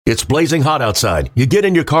It's blazing hot outside. You get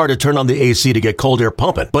in your car to turn on the AC to get cold air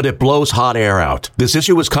pumping, but it blows hot air out. This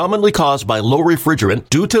issue is commonly caused by low refrigerant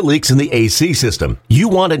due to leaks in the AC system. You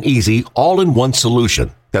want an easy, all-in-one solution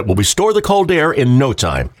that will restore the cold air in no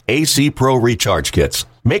time. AC Pro Recharge Kits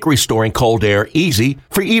make restoring cold air easy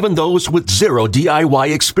for even those with zero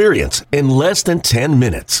DIY experience in less than 10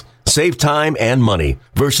 minutes. Save time and money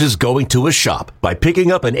versus going to a shop by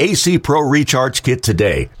picking up an AC Pro Recharge Kit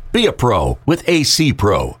today. Be a pro with AC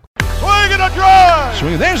Pro. Swing and a drive!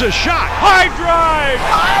 Swing, there's a shot. High drive!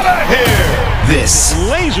 Out of here! This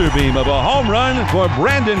laser beam of a home run for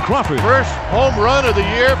Brandon Crawford. First home run of the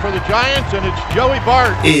year for the Giants, and it's Joey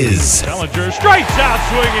Bart. Is Bellinger strikes out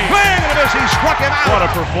swinging. Swing and a miss, he struck him out. What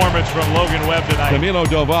a performance from Logan Webb tonight. Camilo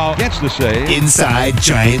Doval gets the save. Inside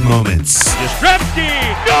Giant Moments. Yastrzemski.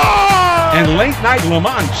 And late night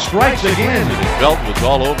Lamont strikes again. Belt was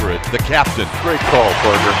all over it. The captain. Great call,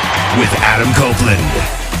 Parker. With Adam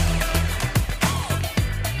Copeland.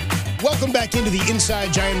 Welcome back into the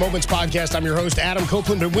Inside Giant Moments podcast. I'm your host, Adam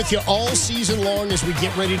Copeland. Been with you all season long as we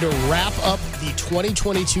get ready to wrap up the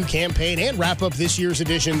 2022 campaign and wrap up this year's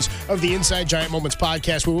editions of the Inside Giant Moments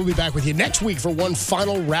podcast. We will be back with you next week for one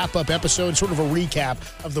final wrap-up episode, sort of a recap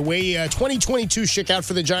of the way 2022 shook out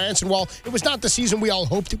for the Giants. And while it was not the season we all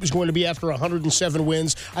hoped it was going to be after 107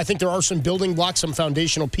 wins, I think there are some building blocks, some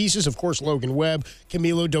foundational pieces. Of course, Logan Webb,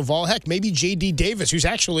 Camilo Doval, heck, maybe J.D. Davis, who's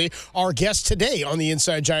actually our guest today on the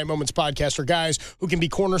Inside Giant Moments podcast, are guys who can be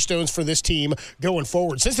cornerstones for this team going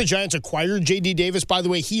forward. Since the Giants acquired J.D. Davis, by the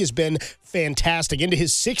way, he has been fantastic. Into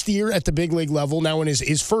his sixth year at the big league level, now in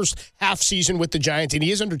his first half season with the Giants, and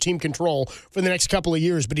he is under team control for the next couple of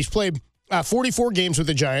years, but he's played 44 games with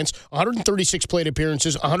the Giants, 136 plate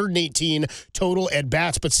appearances, 118 total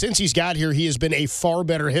at-bats. But since he's got here, he has been a far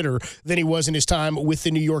better hitter than he was in his time with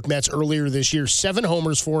the New York Mets earlier this year. 7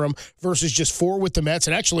 homers for him versus just 4 with the Mets,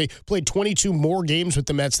 and actually played 22 more games with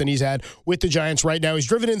the Mets than he's had with the Giants right now. He's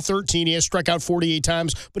driven in 13. He has struck out 48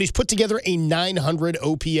 times, but he's put together a 900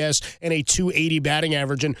 OPS and a 280 batting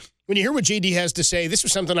average. And when you hear what JD has to say, this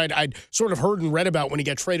was something I'd sort of heard and read about when he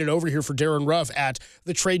got traded over here for Darren Ruff at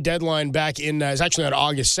the trade deadline back in, it's actually on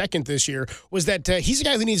August 2nd this year, was that he's a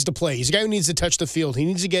guy who needs to play. He's a guy who needs to touch the field. He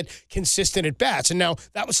needs to get consistent at bats. And now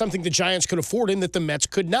that was something the Giants could afford him that the Mets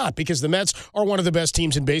could not, because the Mets are one of the best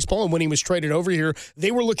teams in baseball. And when he was traded over here,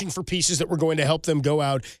 they were looking for pieces that were going to help them go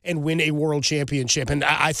out and win a world championship. And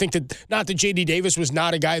I think that not that J.D. Davis was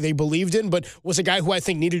not a guy they believed in, but was a guy who I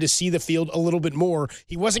think needed to see the field a little bit more.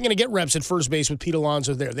 He wasn't going to get reps at first base with Pete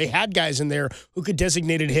Alonso there. They had guys in there who could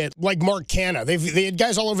designated hit, like Mark Canha. They had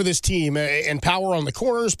guys all over this team, and power on the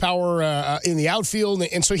corners, power in the outfield.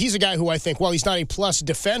 And so he's a guy who I think, while he's not a plus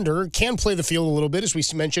defender, can play the field a little bit, as we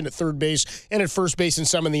mentioned, at third base and at first base and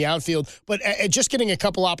some in the outfield. But just getting a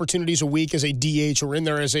couple opportunities a week as a DH or in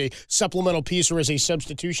there as a supplemental piece or as a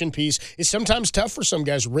substitution piece is sometimes tough for some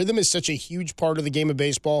guys. Rhythm is such a huge part of the game of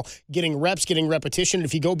baseball. Getting reps, getting repetition.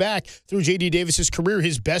 If you go back through J.D. Davis's career,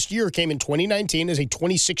 his best year came in 2019 as a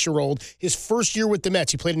 26-year-old. His first year with the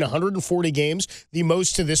Mets, he played in 140 games, the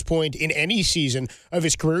most to this point in any season of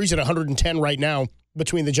his career. He's at 110 right now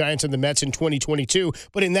between the Giants and the Mets in 2022.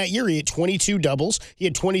 But in that year, he had 22 doubles. He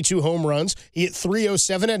had 22 home runs. He hit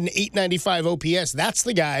 307 at an 895 OPS. That's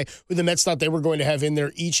the guy who the Mets thought they were going to have in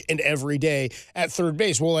there each and every day at third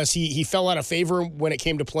base. Well, as he fell out of favor when it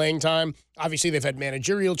came to playing time, obviously they've had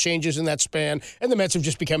managerial changes in that span, and the Mets have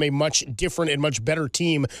just become a much different and much better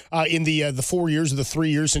team in the 4 years or the 3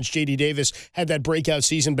 years since J.D. Davis had that breakout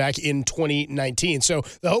season back in 2019. So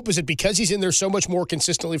the hope is that because he's in there so much more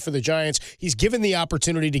consistently for the Giants, he's given the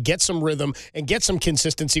opportunity to get some rhythm and get some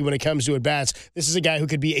consistency when it comes to at-bats. This is a guy who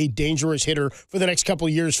could be a dangerous hitter for the next couple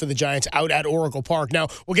of years for the Giants out at Oracle Park. Now,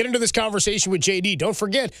 we'll get into this conversation with JD. Don't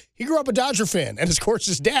forget, he grew up a Dodger fan, and of course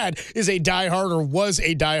his dad is a diehard, or was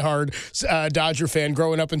a diehard Dodger fan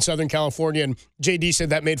growing up in Southern California, and JD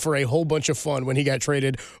said that made for a whole bunch of fun when he got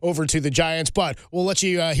traded over to the Giants. But we'll let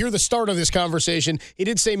you hear the start of this conversation. He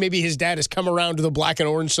did say maybe his dad has come around to the black and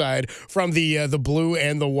orange side from the blue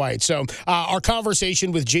and the white. So our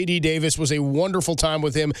conversation with J.D. Davis was a wonderful time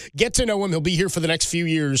with him. Get to know him. He'll be here for the next few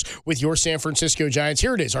years with your San Francisco Giants.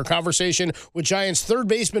 Here it is, our conversation with Giants third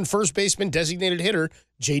baseman, first baseman, designated hitter,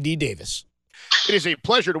 J.D. Davis. It is a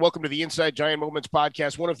pleasure to welcome to the Inside Giant Moments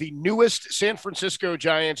podcast one of the newest San Francisco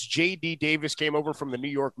Giants. J.D. Davis came over from the New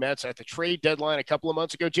York Mets at the trade deadline a couple of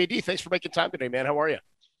months ago. J.D., thanks for making time today, man. How are you?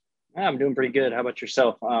 I'm doing pretty good. How about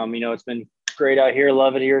yourself? It's been great out here.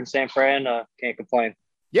 Love it here in San Fran. Can't complain.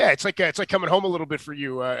 Yeah, it's like coming home a little bit for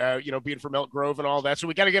you, being from Elk Grove and all that. So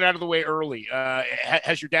we got to get out of the way early.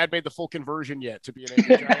 Has your dad made the full conversion yet to being a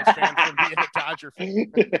Giants fan from being a Dodger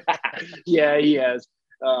fan? Yeah, he has.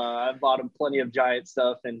 I bought him plenty of Giant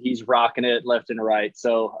stuff, and he's rocking it left and right.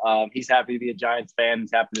 So he's happy to be a Giants fan.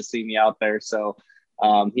 He's happy to see me out there. So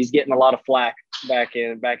he's getting a lot of flack back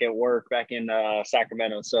at work, back in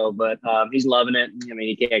Sacramento. So, but he's loving it. I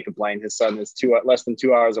mean, he can't complain. His son is less than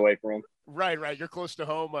 2 hours away from him. Right. You're close to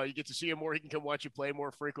home. You get to see him more. He can come watch you play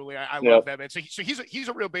more frequently. I love that, man. So he's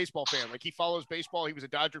a real baseball fan. Like, he follows baseball. He was a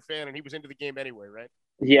Dodger fan, and he was into the game anyway, right?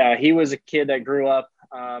 Yeah, he was a kid that grew up.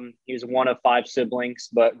 He was one of 5 siblings,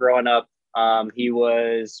 but growing up, he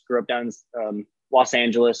grew up down in Los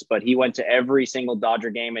Angeles, but he went to every single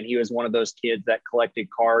Dodger game, and he was one of those kids that collected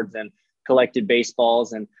cards and collected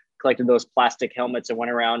baseballs and collected those plastic helmets and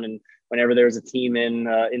went around, and whenever there was a team in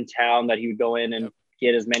town, that he would go in and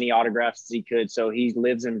get as many autographs as he could. So he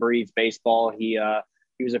lives and breathes baseball. He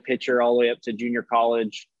was a pitcher all the way up to junior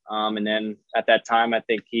college. And then at that time, I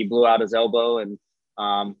think he blew out his elbow, and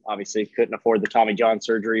obviously couldn't afford the Tommy John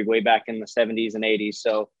surgery way back in the 70s and 80s.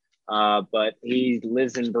 So, but he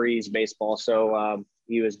lives and breathes baseball. So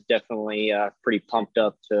he was definitely pretty pumped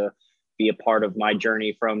up to be a part of my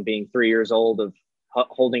journey from being 3 years old of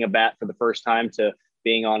holding a bat for the first time to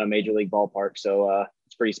being on a major league ballpark. So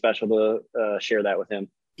it's pretty special to share that with him.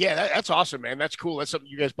 Yeah, that's awesome, man. That's cool. That's something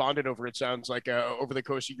you guys bonded over, it sounds like, over the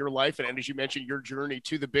course of your life. And as you mentioned, your journey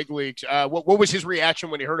to the big leagues. What was his reaction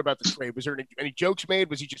when he heard about the trade? Was there any jokes made?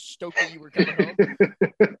 Was he just stoked that you were coming home?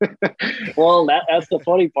 Well, that's the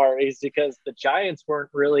funny part, is because the Giants weren't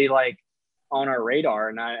really like on our radar.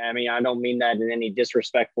 And I mean, I don't mean that in any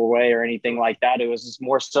disrespectful way or anything like that. It was just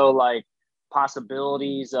more so like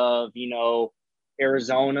possibilities of,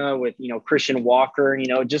 Arizona with, Christian Walker,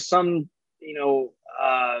 just some,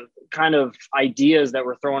 kind of ideas that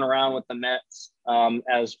were thrown around with the Mets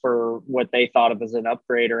as for what they thought of as an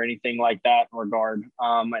upgrade or anything like that in regard,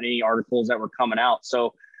 and any articles that were coming out.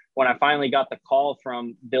 So when I finally got the call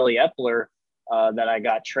from Billy Epler that I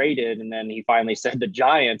got traded, and then he finally said the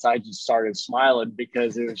Giants, I just started smiling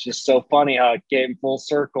because it was just so funny how it came full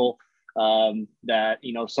circle, that,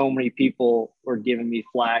 so many people were giving me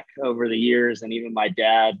flack over the years, and even my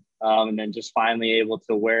dad, and then just finally able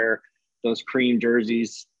to wear those cream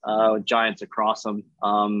jerseys with Giants across them.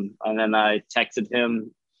 And then I texted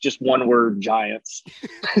him just one word, Giants.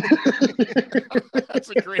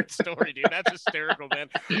 That's a great story, dude. That's hysterical, man.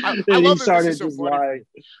 I love that this is so funny.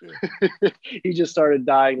 He just started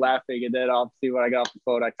dying laughing. And then obviously when I got off the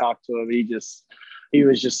phone, I talked to him. He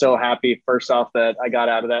was just so happy, first off, that I got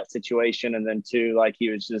out of that situation. And then two, like, he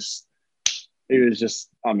was just,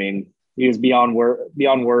 I mean, he was beyond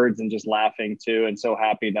words and just laughing too. And so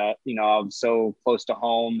happy that, I'm so close to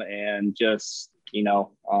home, and just,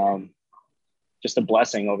 just a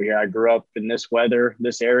blessing over here. I grew up in this weather,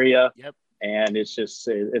 this area. Yep. And it's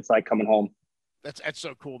like coming home. That's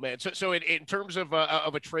so cool, man. So in terms of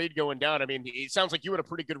a trade going down, I mean, it sounds like you had a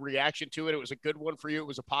pretty good reaction to it. It was a good one for you. It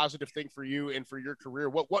was a positive thing for you and for your career.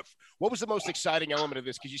 What was the most exciting element of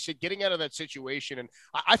this? Because you said getting out of that situation, and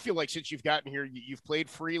I feel like since you've gotten here, you've played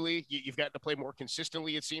freely. You've gotten to play more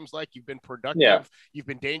consistently. It seems like you've been productive. Yeah. You've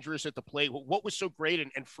been dangerous at the plate. What was so great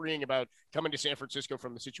and freeing about coming to San Francisco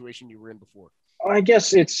from the situation you were in before? I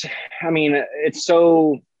guess it's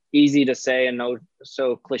so easy to say and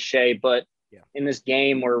so cliche, but in this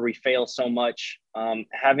game where we fail so much,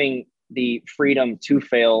 having the freedom to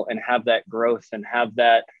fail and have that growth and have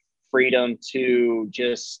that freedom to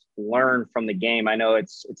just learn from the game. I know it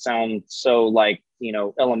sounds so like,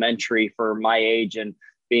 elementary for my age and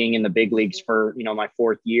being in the big leagues for, my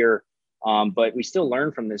 4th year. But we still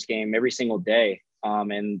learn from this game every single day.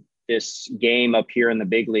 And this game up here in the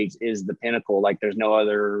big leagues is the pinnacle. Like, there's no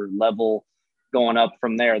other level going up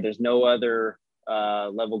from there. There's no other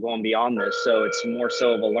level going beyond this. So it's more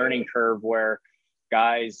so of a learning curve where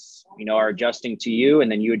guys, are adjusting to you,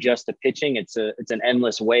 and then you adjust to pitching. It's an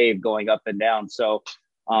endless wave going up and down. So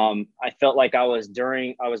I felt like I was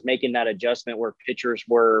making that adjustment where pitchers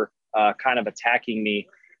were kind of attacking me.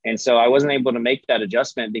 And so I wasn't able to make that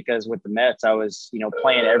adjustment because with the Mets, I was,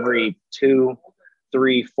 playing every 2,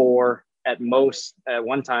 3, 4 at most. At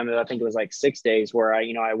one time, I think it was like 6 days where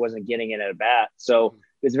I wasn't getting it at bat. So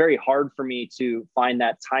it's very hard for me to find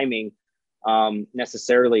that timing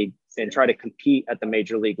necessarily and try to compete at the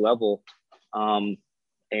major league level.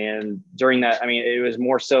 And during that, I mean, it was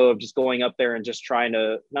more so of just going up there and just trying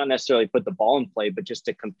to not necessarily put the ball in play, but just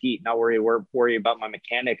to compete, not worry about my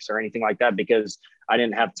mechanics or anything like that, because I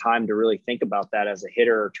didn't have time to really think about that as a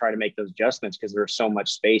hitter or try to make those adjustments because there's so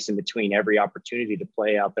much space in between every opportunity to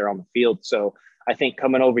play out there on the field. So I think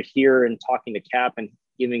coming over here and talking to Cap and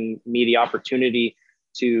giving me the opportunity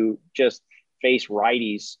to just face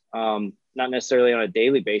righties, not necessarily on a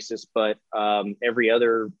daily basis, but every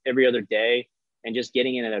other day, and just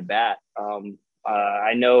getting in at bat.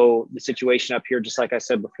 I know the situation up here, just like I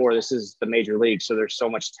said before, this is the major league. So there's so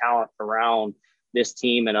much talent around this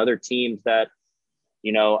team and other teams that,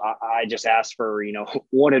 I just ask for,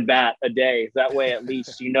 one at bat a day. That way, at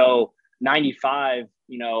least, 95,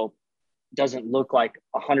 doesn't look like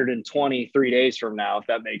 120 3 days from now, if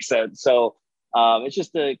that makes sense. So it's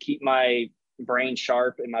just to keep my brain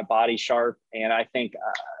sharp and my body sharp. And I think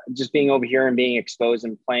just being over here and being exposed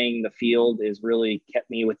and playing the field is really kept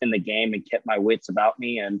me within the game and kept my wits about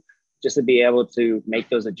me. And just to be able to make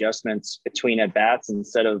those adjustments between at bats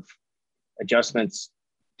instead of adjustments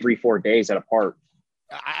 3-4 days apart.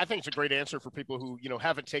 I think it's a great answer for people who,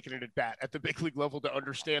 haven't taken it at bat at the big league level to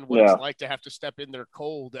understand what it's like to have to step in there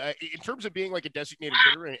cold. In terms of being like a designated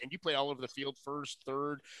hitter, and you play all over the field, first,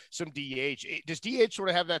 third, some DH, does DH sort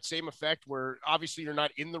of have that same effect where obviously you're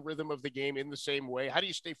not in the rhythm of the game in the same way? How do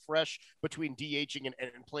you stay fresh between DHing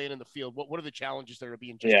and playing in the field? What are the challenges there of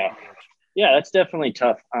being just DH? Yeah, that's definitely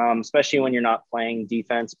tough, especially when you're not playing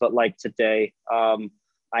defense. But like today,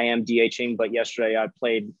 I am DHing, but yesterday I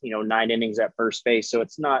played, 9 innings at first base. So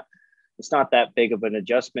it's not that big of an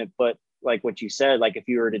adjustment, but like what you said, like if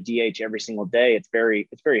you were to DH every single day, it's very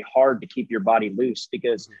hard to keep your body loose,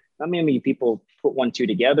 because not many people put 1-2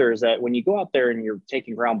 together is that when you go out there and you're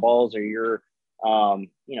taking ground balls or you're,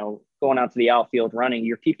 going out to the outfield running,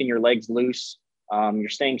 you're keeping your legs loose. You're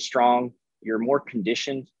staying strong. You're more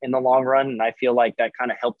conditioned in the long run. And I feel like that kind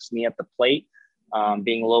of helps me at the plate.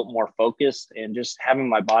 Being a little more focused and just having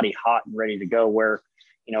my body hot and ready to go, where,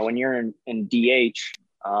 when you're in DH,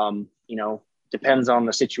 depends on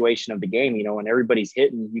the situation of the game, when everybody's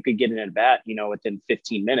hitting, you could get in at bat, within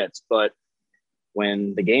 15 minutes. But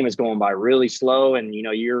when the game is going by really slow and,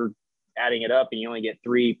 you're adding it up and you only get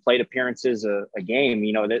 3 plate appearances a game,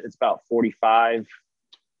 it's about 45,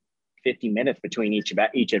 50 minutes between each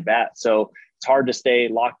at bat. So it's hard to stay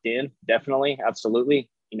locked in. Definitely. Absolutely.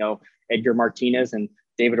 Edgar Martinez and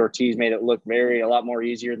David Ortiz made it look a lot more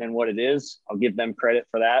easier than what it is. I'll give them credit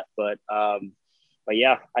for that. But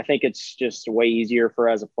yeah, I think it's just way easier for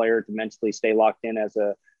as a player to mentally stay locked in as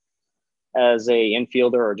a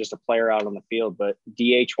infielder or just a player out on the field. But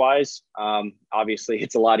DH wise, obviously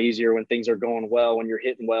it's a lot easier when things are going well, when you're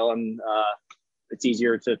hitting well, and it's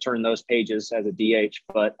easier to turn those pages as a DH.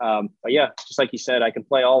 But yeah, just like you said, I can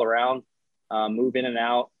play all around, move in and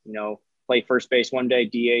out, play first base one day,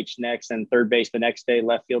 DH next, and third base the next day,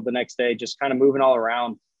 left field the next day, just kind of moving all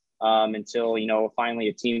around until, finally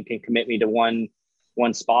a team can commit me to one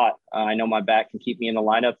spot. I know my bat can keep me in the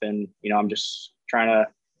lineup, and, I'm just trying to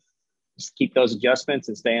just keep those adjustments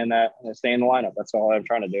and stay in the lineup. That's all I'm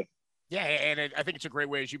trying to do. Yeah, and I think it's a great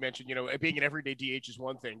way, as you mentioned, being an everyday DH is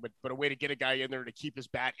one thing, but a way to get a guy in there to keep his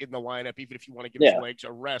bat in the lineup, even if you want to give his legs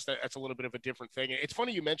a rest, that's a little bit of a different thing. It's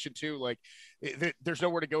funny you mentioned, too, like, there's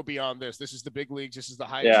nowhere to go beyond this. This is the big leagues. This is the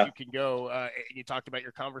highest you can go. And you talked about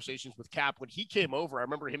your conversations with Cap. When he came over, I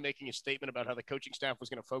remember him making a statement about how the coaching staff was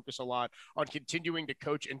going to focus a lot on continuing to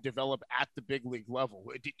coach and develop at the big league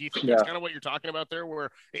level. Do you think that's kind of what you're talking about there, where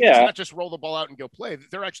it's not just roll the ball out and go play?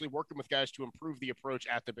 They're actually working with guys to improve the approach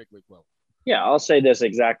at the big league level. Yeah, I'll say this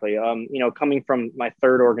exactly. Coming from my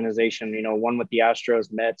third organization, one with the Astros,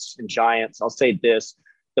 Mets, and Giants, I'll say this: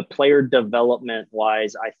 the player development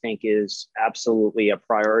wise, I think is absolutely a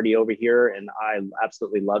priority over here, and I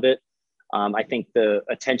absolutely love it. I think the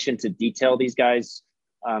attention to detail these guys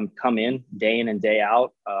come in and day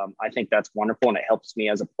out. I think that's wonderful, and it helps me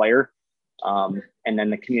as a player. And then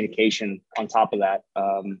the communication on top of that.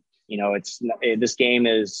 This game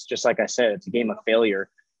is, just like I said, it's a game of failure.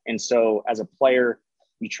 And so as a player,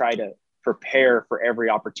 you try to prepare for every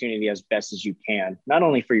opportunity as best as you can, not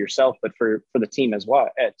only for yourself, but for the team as well,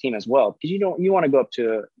 because you want to go up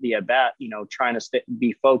to the at bat, trying to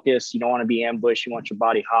be focused. You don't want to be ambushed. You want your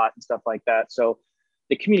body hot and stuff like that. So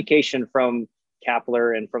the communication from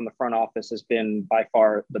Kapler and from the front office has been by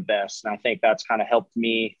far the best. And I think that's kind of helped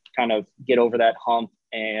me kind of get over that hump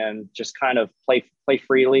and just kind of play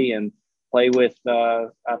freely and play with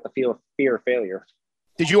at the feel of fear of failure.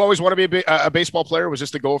 Did you always want to be a baseball player? Was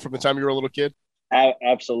this the goal from the time you were a little kid?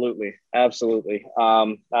 Absolutely.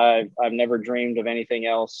 I've never dreamed of anything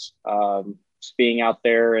else. Just being out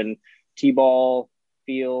there in T-ball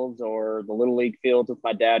fields or the Little League fields with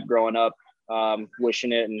my dad growing up,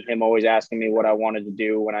 wishing it, and him always asking me what I wanted to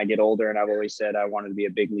do when I get older. And I've always said I wanted to be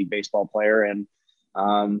a big league baseball player. And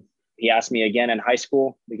he asked me again in high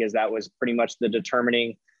school, because that was pretty much the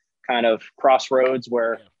determining kind of crossroads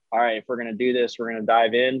where, all right, if we're going to do this, we're going to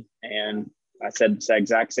dive in. And I said the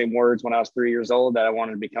exact same words when I was 3 years old, that I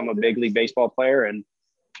wanted to become a big league baseball player. And,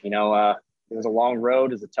 It was a long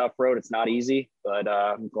road. It's a tough road. It's not easy, but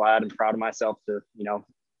I'm glad and proud of myself to,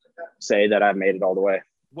 say that I've made it all the way.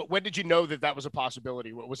 When did you know that was a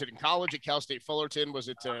possibility? Was it in college at Cal State Fullerton? Was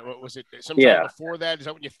it sometime before that? Is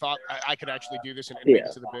that when you thought I could actually do this and make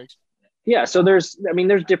it to the bigs? Yeah. So there's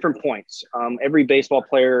different points. Every baseball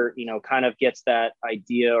player, kind of gets that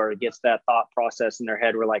idea or gets that thought process in their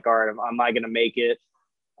head. We're like, all right, am I going to make it?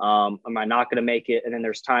 Am I not going to make it? And then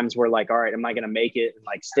there's times where like, all right, am I going to make it and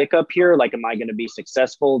like stick up here? Like, am I going to be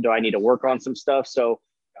successful? Do I need to work on some stuff? So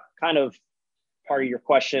kind of part of your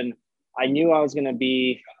question, I knew I was going to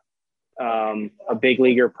be a big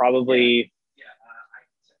leaguer probably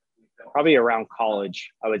around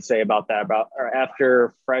college, I would say about or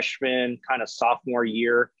after freshman, kind of sophomore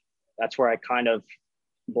year. That's where I kind of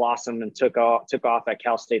blossomed and took off at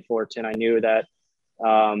Cal State Fullerton. I knew that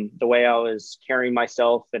the way I was carrying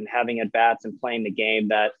myself and having at bats and playing the game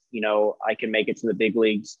that, I can make it to the big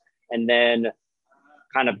leagues. And then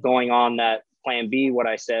kind of going on that plan B, what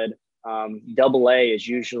I said, AA is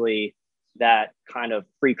usually that kind of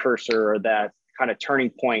precursor or that kind of turning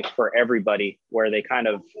point for everybody where they kind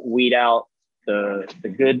of weed out the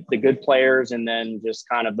good players and then just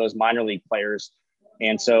kind of those minor league players.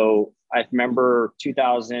 And so I remember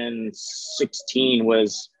 2016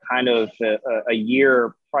 was kind of a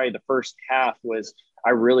year, probably the first half was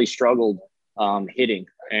I really struggled hitting.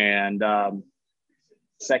 And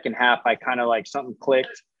second half, I kind of like something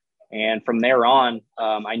clicked. And from there on,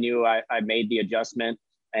 I knew I made the adjustment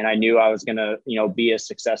and I knew I was going to, be a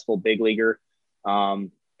successful big leaguer and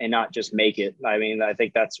not just make it. I mean, I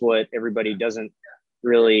think that's what everybody doesn't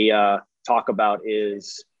really talk about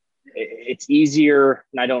is it's easier.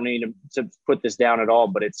 And I don't need to put this down at all,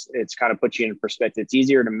 but it's kind of put you in perspective. It's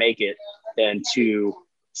easier to make it than to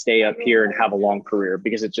stay up here and have a long career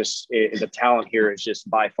because the talent here is just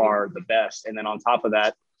by far the best. And then on top of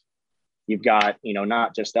that, you've got,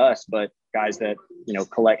 not just us, but guys that,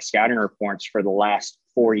 collect scouting reports for the last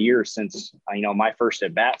 4 years since, my first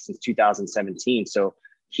at bat since 2017. So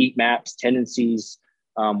heat maps, tendencies,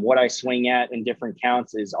 what I swing at in different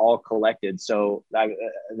counts is all collected. So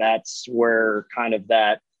that's where kind of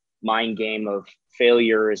that mind game of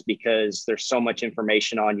failure is because there's so much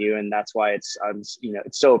information on you. And that's why it's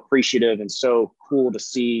so appreciative and so cool to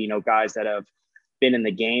see, guys that have been in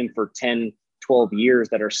the game for 10, 12 years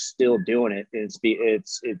that are still doing it. It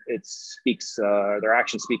speaks, their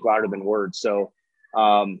actions speak louder than words. So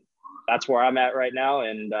that's where I'm at right now.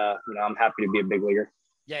 And, I'm happy to be a big leaguer.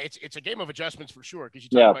 Yeah, it's a game of adjustments for sure. Because you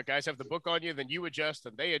talk about guys have the book on you, then you adjust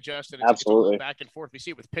and they adjust, and it's all back and forth. We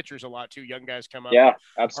see it with pitchers a lot too. Young guys come up, are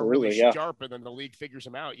really sharp, and then the league figures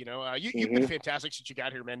them out. You've been fantastic since you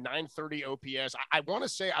got here, man. 930 OPS. I want to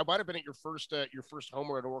say I might have been at your first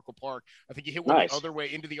homer at Oracle Park. I think you hit one the other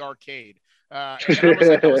way into the arcade. And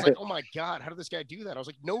I was like, oh my God, how did this guy do that? I was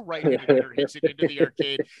like, no right-handed hitter hits it into the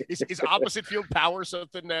arcade. Is opposite field power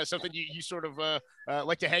something you sort of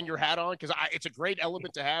like to hang your hat on? Because it's a great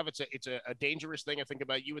element to have. It's a dangerous thing. I think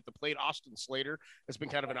about you at the plate. Austin Slater has been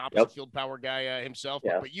kind of an opposite field power guy himself,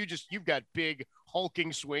 but you've got big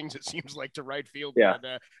hulking swings. It seems like to right field. Yeah.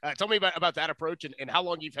 And, tell me about that approach and how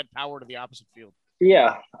long you've had power to the opposite field.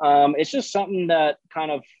 Yeah, it's just something that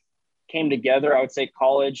kind of came together. I would say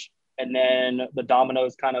college, and then the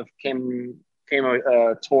dominoes kind of came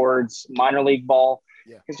towards minor league ball.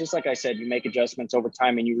 Because just like I said, you make adjustments over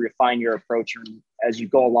time and you refine your approach. And as you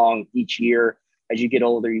go along each year, as you get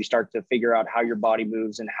older, you start to figure out how your body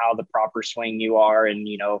moves and how the proper swing you are. And,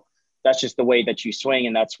 that's just the way that you swing,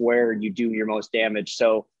 and that's where you do your most damage.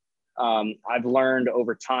 So I've learned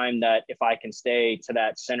over time that if I can stay to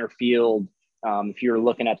that center field, if you're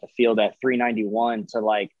looking at the field at 391 to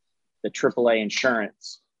like the AAA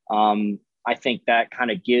insurance, I think that kind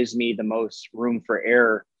of gives me the most room for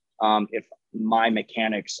error if my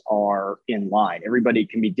mechanics are in line. Everybody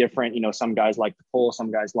can be different. Some guys like to pull,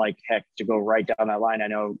 some guys like to go right down that line. I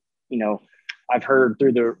know, I've heard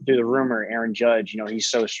through the rumor, Aaron Judge, he's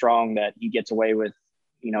so strong that he gets away with,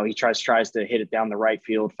 he tries to hit it down the right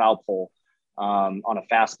field foul pole on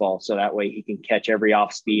a fastball. So that way he can catch every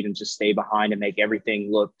off speed and just stay behind and make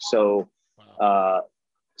everything look so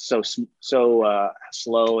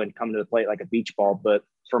slow and come to the plate like a beach ball. But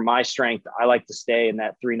for my strength, I like to stay in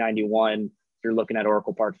that 391. If you're looking at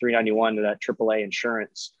Oracle Park, 391 to that AAA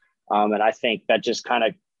insurance. And I think that just kind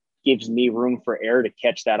of gives me room for error to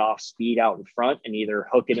catch that off speed out in front and either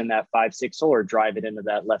hook it in that 5-6 hole or drive it into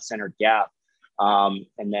that left center gap. And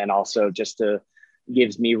then also just to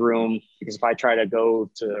gives me room, because if I try to go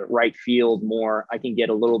to right field more, I can get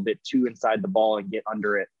a little bit too inside the ball and get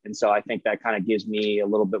under it. And so I think that kind of gives me a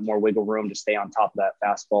little bit more wiggle room to stay on top of that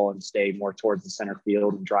fastball and stay more towards the center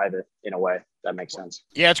field and drive it in a way. That makes sense.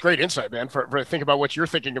 Yeah, it's great insight, man. For think about what you're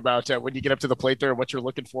thinking about when you get up to the plate there, and what you're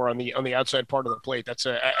looking for on the outside part of the plate. That's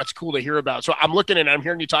cool to hear about. So I'm looking, and I'm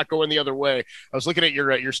hearing you talk going the other way. I was looking at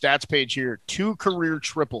your stats page here. 2 career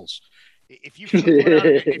triples. If you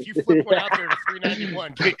flip one out there to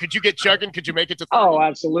 391, could you get chugging? Could you make it to 30? Oh,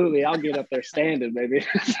 absolutely. I'll get up there standing, baby.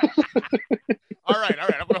 All right. I'm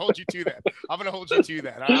going to hold you to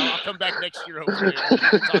that. I'll come back next year, hopefully.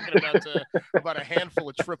 We're talking about a handful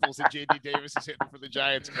of triples that J.D. Davis is hitting for the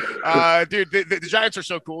Giants. Dude, the Giants are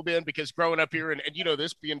so cool, man, because growing up here, and you know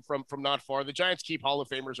this, being from not far, the Giants keep Hall of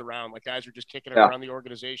Famers around. Like, guys are just kicking it around the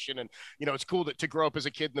organization. And, you know, it's cool to grow up as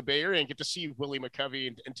a kid in the Bay Area and get to see Willie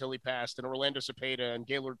McCovey until he passed, and Orlando Cepeda and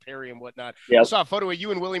Gaylord Perry and whatnot. Yep. I saw a photo of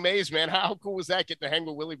you and Willie Mays, man. How cool was that, getting to hang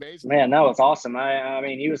with Willie Mays? Man, that was awesome. I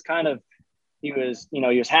mean, he was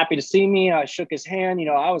happy to see me. I shook his hand. You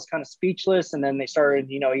know, I was kind of speechless. And then they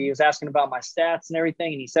started, you know, he was asking about my stats and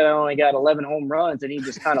everything. And he said, I only got 11 home runs. And he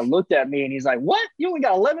just kind of looked at me and he's like, what? You only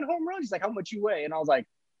got 11 home runs? He's like, how much you weigh? And I was like,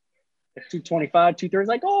 225, 230. He's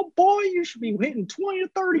like, oh, boy, you should be hitting 20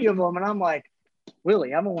 to 30 of them. And I'm like,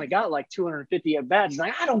 Willie, I've only got like 250 at bats. He's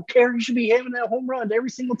like, I don't care. You should be hitting that home run every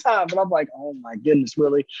single time. But I'm like, oh, my goodness,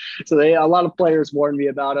 Willie. So a lot of players warned me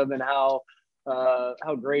about him and how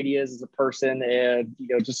great he is as a person, and, you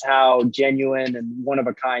know, just how genuine and one of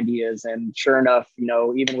a kind he is. And sure enough, you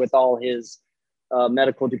know, even with all his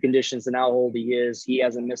medical conditions and how old he is, he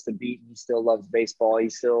hasn't missed a beat. He still loves baseball. He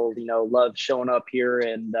still, you know, loves showing up here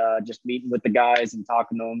and just meeting with the guys and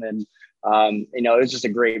talking to them. And, you know, it was just a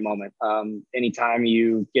great moment. Anytime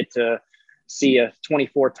you get to see a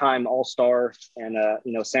 24-time All-Star and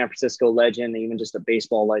you know, San Francisco legend, even just a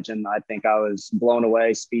baseball legend, I think I was blown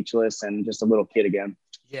away, speechless, and just a little kid again.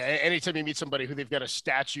 Yeah, anytime you meet somebody who they've got a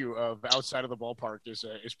statue of outside of the ballpark is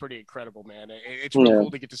pretty incredible, man. It's really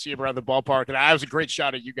cool to get to see him around the ballpark. And I was a great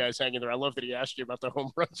shot at you guys hanging there. I love that he asked you about the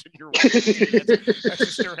home runs in your weight. That's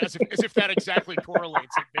just as if that exactly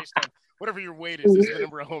correlates based on whatever your weight is the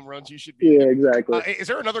number of home runs you should be. Yeah, exactly. Is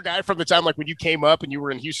there another guy from the time, like when you came up and you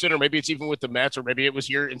were in Houston, or maybe it's even with the Mets, or maybe it was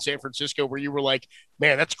here in San Francisco, where you were like,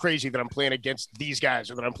 man, that's crazy that I'm playing against these guys,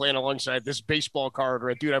 or that I'm playing alongside this baseball card,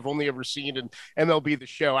 or a dude I've only ever seen in MLB The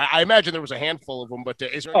Show? I imagine there was a handful of them, but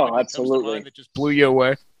is there anything that comes to mind that just blew you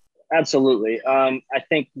away? Absolutely. I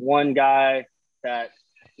think one guy that,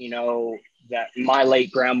 you know, that my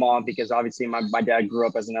late grandma, because obviously my dad grew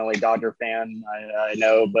up as an LA Dodger fan, I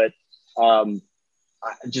know, but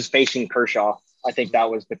just facing Kershaw, I think that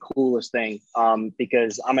was the coolest thing,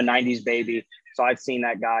 because I'm a 90s baby. So I've seen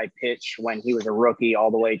that guy pitch when he was a rookie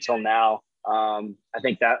all the way till now. I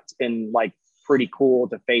think that's been like pretty cool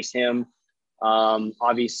to face him.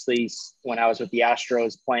 Obviously, when I was with the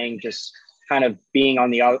Astros playing, just kind of being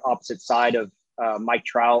on the opposite side of Mike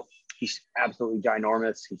Trout. He's absolutely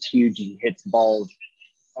ginormous. He's huge. He hits balls.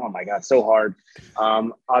 Oh my God, so hard.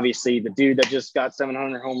 Obviously, the dude that just got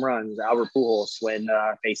 700 home runs, Albert Pujols, when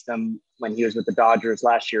I faced him when he was with the Dodgers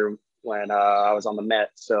last year when I was on the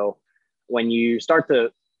Mets. So when you start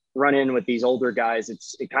to run in with these older guys,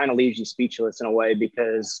 it kind of leaves you speechless in a way,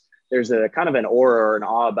 because there's a kind of an aura or an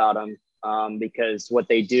awe about them, because what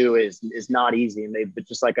they do is not easy. And they've,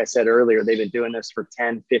 just like I said earlier, they've been doing this for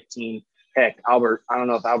 10, 15, heck, Albert, I don't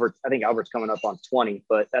know if I think Albert's coming up on 20,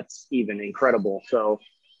 but that's even incredible. So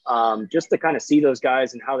just to kind of see those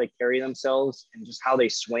guys and how they carry themselves and just how they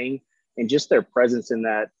swing and just their presence in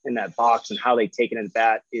that box and how they take it in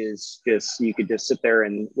bat is just, you could just sit there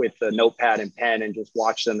and with a notepad and pen and just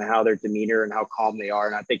watch them and how their demeanor and how calm they are.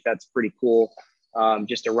 And I think that's pretty cool,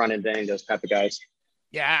 just to run into any of those type of guys.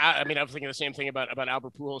 Yeah, I mean, I was thinking the same thing about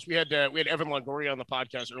Albert Pujols. We had Evan Longoria on the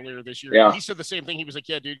podcast earlier this year. Yeah. He said the same thing. He was like,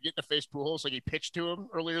 yeah, dude, get in the face Pujols. Like, he pitched to him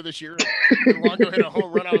earlier this year. And Longo hit a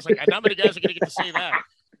home run. I was like, not many guys are going to get to say that.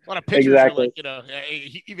 A lot of pitchers are like, you know,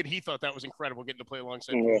 even he thought that was incredible, getting to play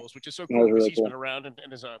alongside Pujols, which is so cool, because really he's been around and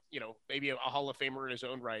is a, you know, maybe a Hall of Famer in his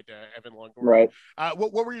own right, Evan Longoria. Right.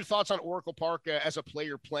 What were your thoughts on Oracle Park as a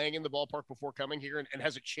player playing in the ballpark before coming here, and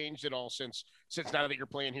has it changed at all since now that you're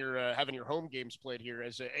playing here, having your home games played here?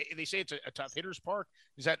 As they say, it's a tough hitters park.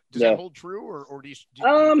 Does that hold true, or do you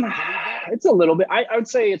believe that? It's a little bit. I would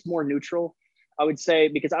say it's more neutral. I would say,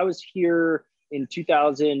 because I was here in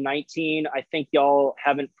 2019, I think y'all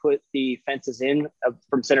haven't put the fences in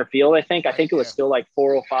from center field. I think it was still like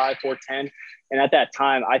 405, 410. And at that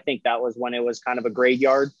time, I think that was when it was kind of a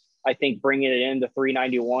graveyard. I think bringing it in to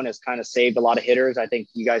 391 has kind of saved a lot of hitters. I think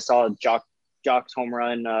you guys saw Jock's home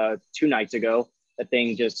run 2 nights ago. the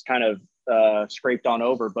thing just kind of scraped on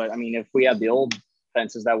over. But I mean, if we had the old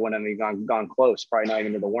fences, that wouldn't have gone close, probably not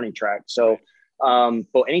even to the warning track. So,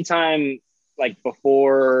 but anytime, like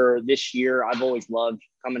before this year, I've always loved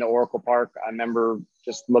coming to Oracle Park. I remember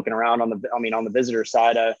just looking around on the visitor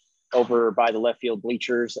side, over by the left field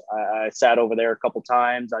bleachers. I sat over there a couple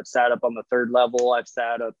times. I've sat up on the third level. I've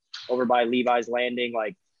sat up over by Levi's Landing.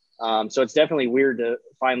 So it's definitely weird to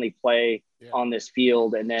finally play on this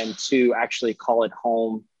field, and then to actually call it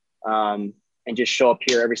home and just show up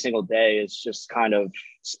here every single day is just kind of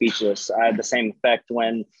speechless. I had the same effect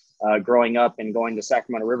when growing up and going to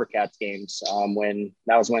Sacramento River Cats games, when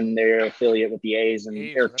they're affiliate with the A's, and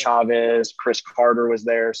Eric Chavez, Chris Carter was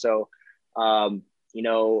there. So,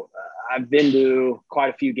 I've been to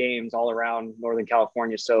quite a few games all around Northern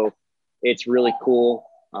California. So it's really cool.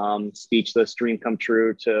 Speechless, dream come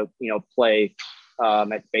true to, play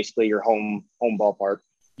at basically your home ballpark.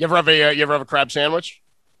 You ever have a crab sandwich?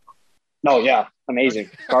 Oh yeah. Amazing.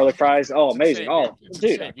 Garlic fries. Oh, amazing. Oh,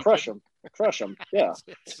 dude, I crush them. Yeah.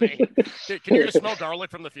 Can you smell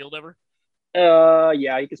garlic from the field ever?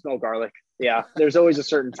 Yeah, you can smell garlic. Yeah. There's always a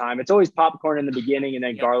certain time. It's always popcorn in the beginning, and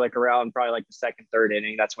then garlic around probably like the second, third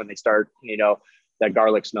inning. That's when they start, that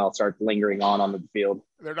garlic smell starts lingering on the field.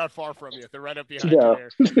 They're not far from you. They're right up behind you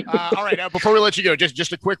there. All right. Before we let you go,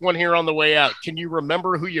 just a quick one here on the way out. Can you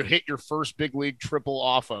remember who you hit your first big league triple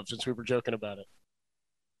off of, since we were joking about it?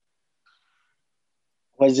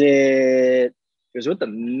 It was with the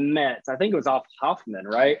Mets. I think it was off Hoffman,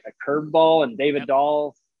 right? A curveball, and David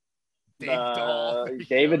Dahl.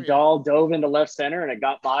 David Dahl dove into left center, and it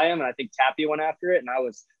got by him, and I think Tapia went after it, and I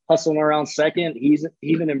was hustling around second. He's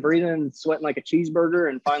heaving and breathing and sweating like a cheeseburger,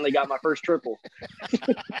 and finally got my first triple.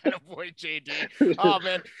 Boy, JD. Oh,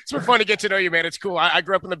 man. It's been fun to get to know you, man. It's cool. I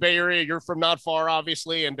grew up in the Bay Area. You're from not far,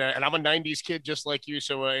 obviously, and I'm a 90s kid just like you,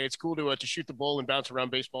 so it's cool to shoot the bull and bounce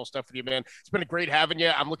around baseball stuff with you, man. It's been a great having you.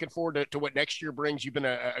 I'm looking forward to what next year brings. You've been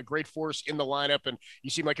a great force in the lineup, and you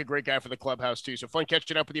seem like a great guy for the clubhouse, too. So fun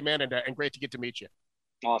catching up with you, man, and great to get to meet you.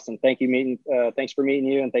 Awesome. Thanks for meeting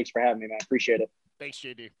you, and thanks for having me, man. Appreciate it. Thanks,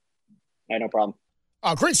 JD. Hey, no problem.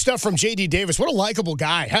 Great stuff from J.D. Davis. What a likable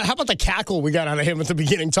guy. How about the cackle we got out of him at the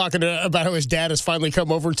beginning, talking about how his dad has finally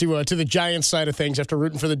come over to the Giants side of things after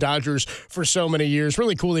rooting for the Dodgers for so many years.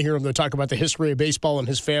 Really cool to hear him talk about the history of baseball and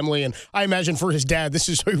his family. And I imagine for his dad, this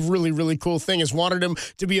is a really, really cool thing. Has wanted him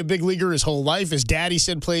to be a big leaguer his whole life. His dad, he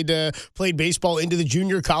said, played baseball into the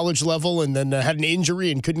junior college level and then had an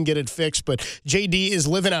injury and couldn't get it fixed. But J.D. is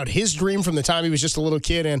living out his dream from the time he was just a little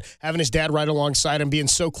kid, and having his dad right alongside him, being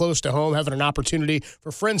so close to home, having an opportunity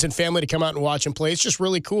for friends and family to come out and watch him play. It's just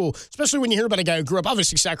really cool, especially when you hear about a guy who grew up,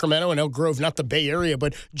 obviously Sacramento and Elk Grove, not the Bay Area,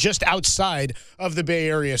 but just outside of the Bay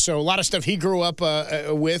Area. So a lot of stuff he grew up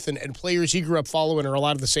with and players he grew up following are a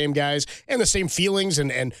lot of the same guys and the same feelings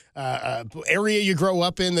and area you grow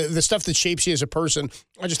up in, the stuff that shapes you as a person.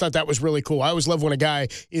 I just thought that was really cool. I always love when a guy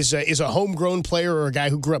is a homegrown player or a guy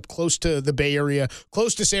who grew up close to the Bay Area,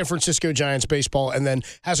 close to San Francisco Giants baseball, and then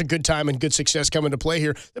has a good time and good success coming to play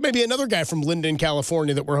here. There may be another guy from Linden,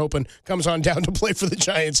 California that we're hoping comes on down to play for the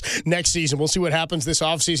Giants next season. We'll see what happens this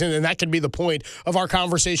offseason, and that could be the point of our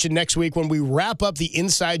conversation next week when we wrap up the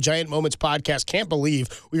Inside Giant Moments podcast. Can't believe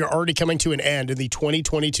we are already coming to an end in the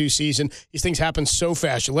 2022 season. These things happen so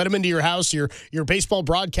fast. You let them into your house, your baseball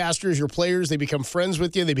broadcasters, your players, they become friends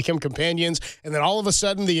with you, they become companions, and then all of a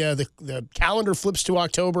sudden the calendar flips to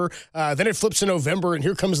October, then it flips to November, and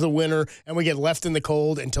here comes the winter, and we get left in the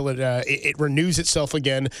cold until it renews itself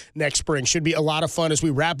again next spring. Should be a lot of fun as we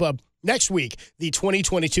wrap up next week, the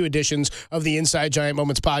 2022 editions of the Inside Giant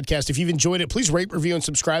Moments podcast. If you've enjoyed it, please rate, review, and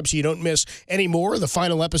subscribe so you don't miss any more of the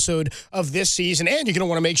final episode of this season. And you're going to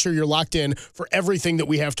want to make sure you're locked in for everything that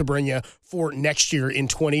we have to bring you for next year in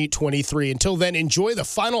 2023. Until then, enjoy the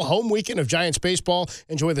final home weekend of Giants baseball.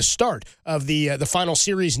 Enjoy the start of the final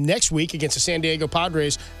series next week against the San Diego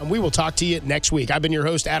Padres, and we will talk to you next week. I've been your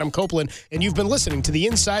host, Adam Copeland, and you've been listening to the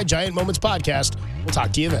Inside Giant Moments podcast. We'll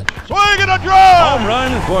talk to you then. Swing and a drive! Home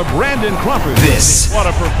run for Brandon Crawford. This What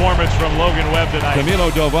a performance from Logan Webb tonight. Camilo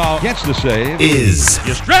Doval gets the save. is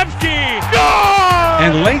Yastrzemski!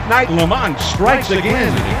 And late night Lamont strikes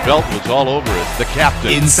again. Belt was all over it. The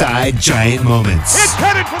captain. Inside Giant Moments It's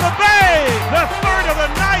headed for the bay! The third of the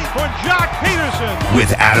night for Jock Peterson.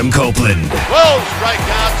 with Adam Copeland. 12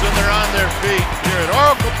 strikeouts and they're on their feet here at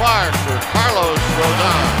Oracle Park for Carlos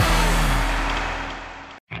Rodon.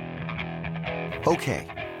 Okay,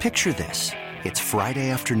 picture this. It's Friday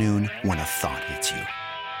afternoon when a thought hits you.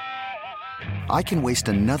 I can waste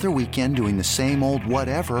another weekend doing the same old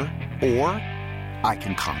whatever, or I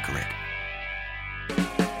can conquer it.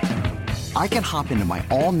 I can hop into my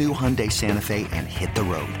all-new Hyundai Santa Fe and hit the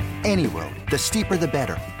road. Any road. The steeper, the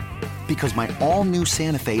better. Because my all-new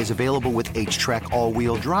Santa Fe is available with H-Track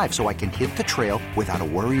all-wheel drive, so I can hit the trail without a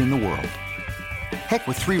worry in the world. Heck,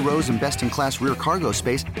 with 3 rows and best-in-class rear cargo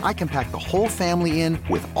space, I can pack the whole family in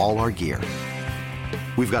with all our gear.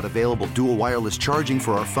 We've got available dual wireless charging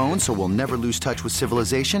for our phones, so we'll never lose touch with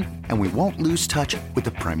civilization, and we won't lose touch with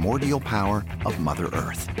the primordial power of Mother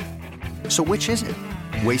Earth. So which is it?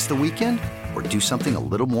 Waste the weekend or do something a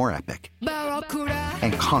little more epic?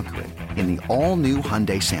 And conquer it in the all-new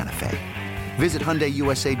Hyundai Santa Fe. Visit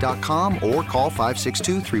HyundaiUSA.com or call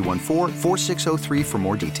 562-314-4603 for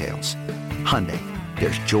more details. Hyundai,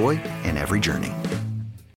 there's joy in every journey.